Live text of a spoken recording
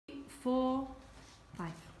4,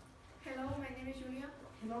 5. Hello, my name is Julia.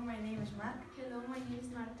 Hello, my name is Mark. Hello, my name is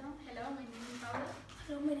Marta. Hello, my name is Paula.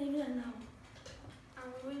 Hello, my name is Anna. And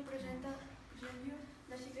we will present you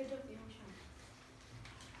the secret of the ocean.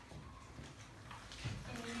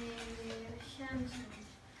 The oceans,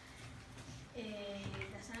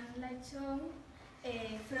 the sunlight zone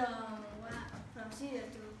from 0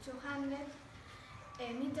 to 200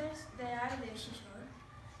 meters. There are the seashore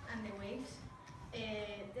and the waves.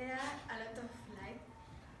 There are a lot of light,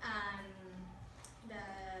 and the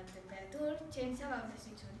temperature changes about the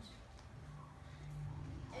seasons.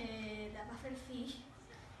 The pufferfish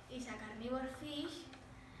is a carnivore fish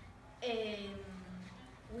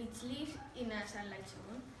which lives in a sunlight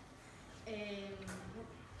zone.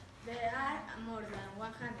 There are more than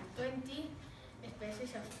 120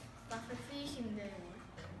 species of pufferfish in the world.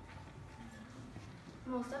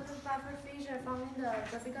 Most of the pufferfish are found in the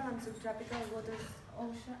tropical and subtropical waters,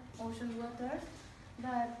 ocean waters,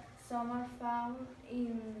 but some are found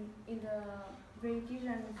in the brackish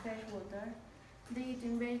and fresh water. They eat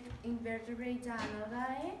invertebrates and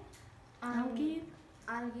algae,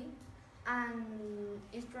 and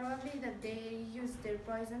it's probably that they use their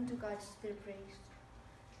poison to catch their prey.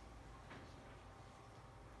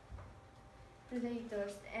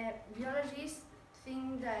 Predators. Biologists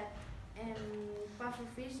think that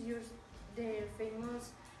pufferfish use their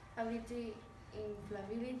famous ability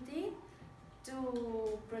inflammability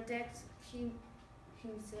to protect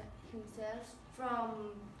himself from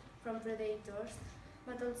predators,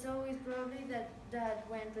 but also it's probably that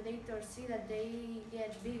when predators see that they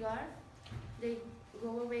get bigger, they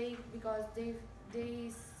go away because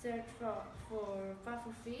they search for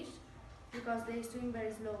pufferfish because they swim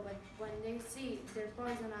very slow, but when they see their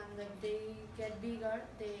poison and that they get bigger,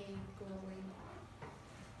 they go away.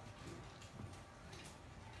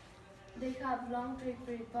 They have long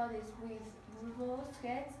triploid bodies with bulbous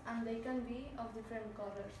heads, and they can be of different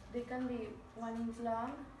colors. They can be 1 inch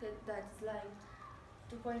long, that's like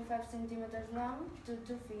 2.5 centimeters long, to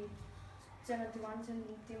 2 feet, 71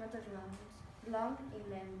 centimeters long in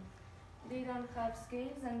length. They don't have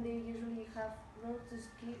scales, and they usually have road to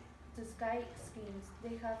sky skins.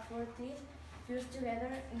 They have 4 teeth fused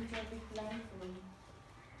together into a big line form.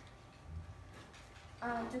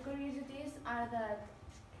 Two curiosities are that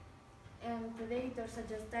predators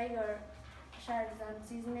such as tiger, sharks, and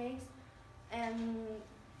sea snakes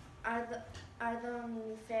are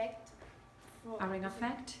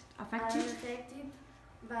affected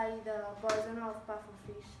by the poison of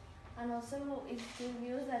pufferfish. And also it's still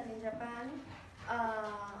used that in Japan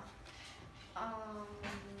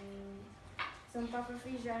some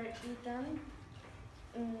pufferfish are eaten,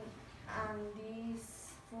 and this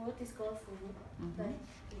food is called fugu.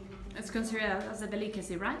 It's considered as a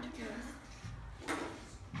delicacy, right? Yes.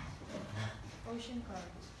 Ocean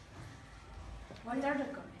currents. What are the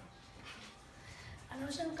currents? An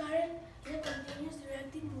ocean current is a continuous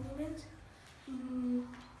reactive movement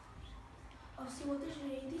of seawater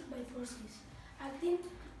generated by forces acting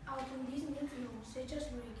upon this new flow, such as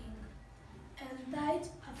breaking. And tides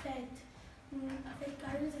affect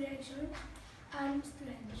current reaction and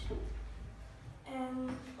strength.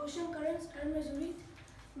 Ocean currents are measured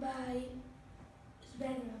by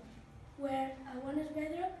bedrock, where 1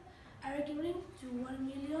 bedrock are equivalent to 1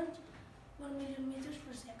 million meters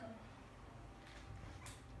per second.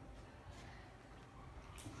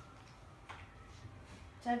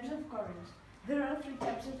 Types of currents. There are 3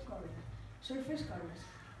 types of currents. Surface currents.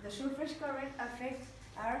 The surface currents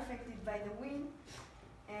are affected by the wind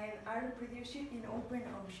and are produced in open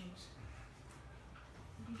oceans.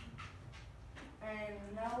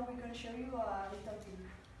 And now we're going to show you a little video.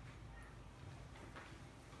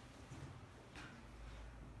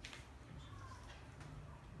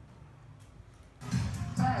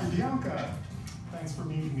 Hi, Bianca. Thanks for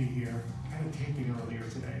meeting me here. I had a taping earlier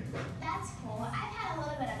today. That's cool. I've had a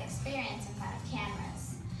little bit of experience in front of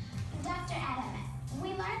cameras. Dr. Adam, we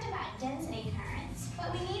learned about density currents,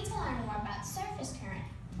 but we need to learn more about surface current.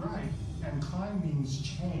 Right, and climb means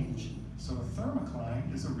change. So a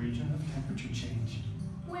thermocline is a region of temperature change.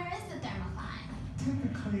 Where is the thermocline?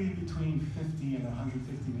 Typically between 50 and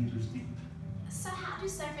 150 meters deep. So how do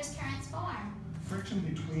surface currents form? Friction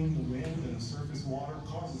between the wind and the surface water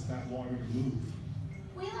causes that water to move.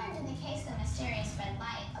 We learned in the case of mysterious red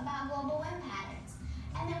light about global wind patterns,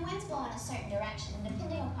 and then winds blow in a certain direction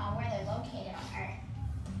depending upon where they're located on Earth.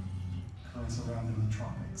 Currents around in the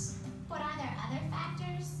tropics. But are there other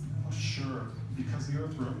factors? Well, sure. Because the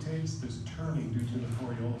Earth rotates, there's turning due to the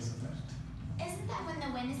Coriolis effect. Isn't that when the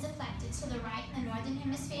wind is deflected to the right in the northern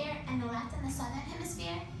hemisphere and the left in the southern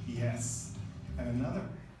hemisphere? Yes. And another.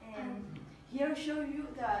 Here show you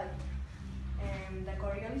that the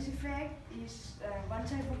Coriolis effect is one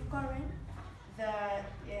type of current that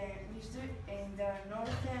is in the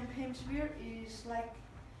northern hemisphere is like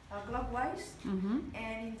clockwise,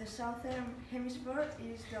 and in the southern hemisphere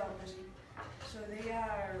is the opposite. So they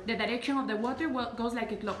are... The direction of the water goes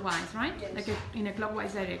like a clockwise, right? Yes. Like in a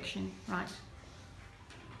clockwise direction, right?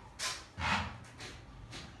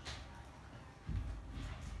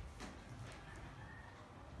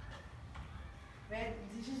 But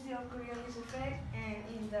this is the Coriolis effect, and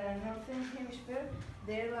in the northern hemisphere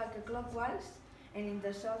they're like a clockwise, and in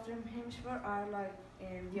the southern hemisphere are like the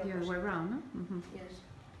opposite. The other way around, no? Yes.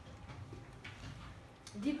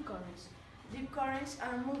 Deep currents. Deep currents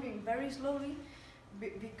are moving very slowly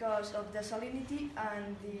because of the salinity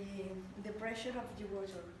and the pressure of the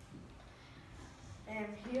water. And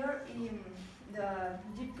here in the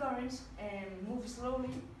deep currents move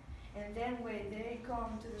slowly, and then when they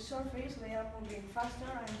come to the surface, they are moving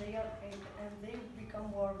faster and they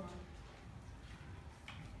become warmer.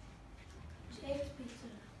 Shakespeare.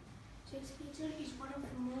 Shakespeare is one of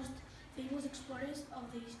the most famous explorers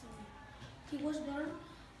of the history. He was born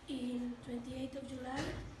in 28th of July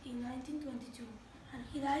in 1922, and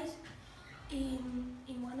he dies in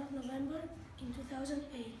 1 of November in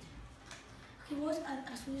 2008. He was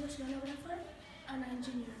a Swiss oceanographer and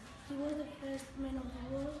engineer. He was the first man of the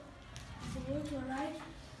world to arrive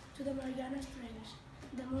to the Mariana Trench,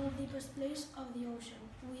 the most deepest place of the ocean,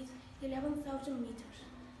 with 11,000 meters.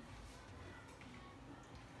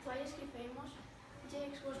 Why is he famous?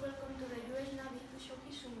 Jakes was welcomed to the US Navy to show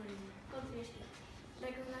his submarine, called Trieste.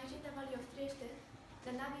 Recognizing the value of Trieste,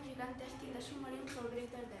 the Navy began testing the submarine for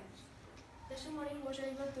greater depths. The submarine was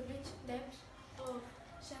able to reach depths of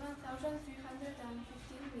 7,315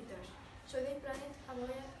 meters, so they planned a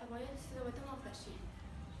voyage to the bottom of the sea.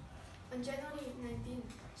 On January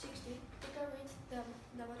 1960, Picker reached the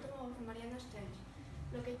bottom of Mariana Trench,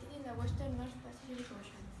 located in the western North Pacific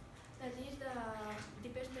Ocean. That is the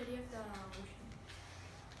deepest area of the ocean.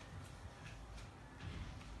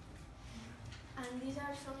 And these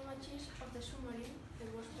are some images of the submarine that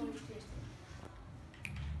was called Trieste.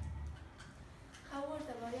 How was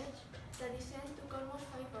the voyage? The descent took almost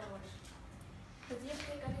 5 hours. The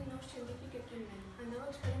Trieste carried no scientific equipment, and no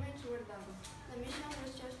experiments were done. The mission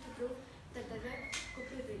was just to prove that the depth could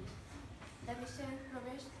be reached. The descent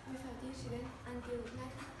progressed without incident until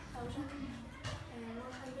 9,140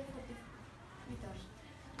 meters,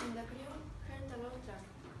 and the crew heard a low track.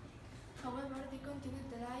 However, they continued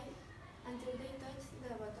the dive until they touched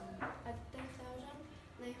the bottom at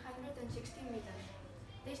 10,916 meters.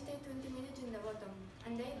 They stayed 20 minutes in the bottom,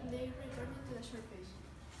 and then they returned to the surface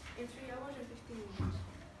in 3 hours and 15 minutes.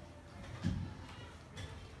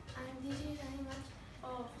 And this is an image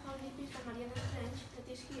of how deep is the Mariana Trench that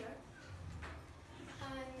is here.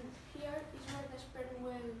 And here is where the sperm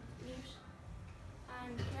whale lives,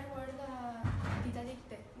 and here where the Titanic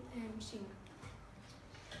sink.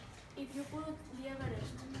 If you put the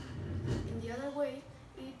Everest in the other way,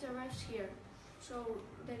 it arrives here. So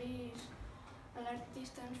there is a large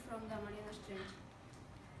distance from the Mariana Trench.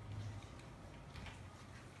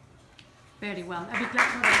 Very well. A big clap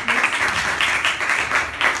for that,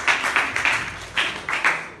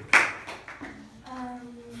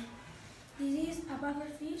 This is a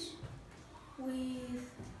pufferfish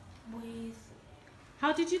with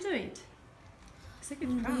How did you do it? It's a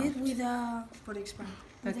good craft. with a For experiment.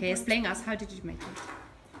 Okay, explain us, how did you make it?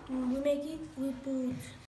 we make it. We put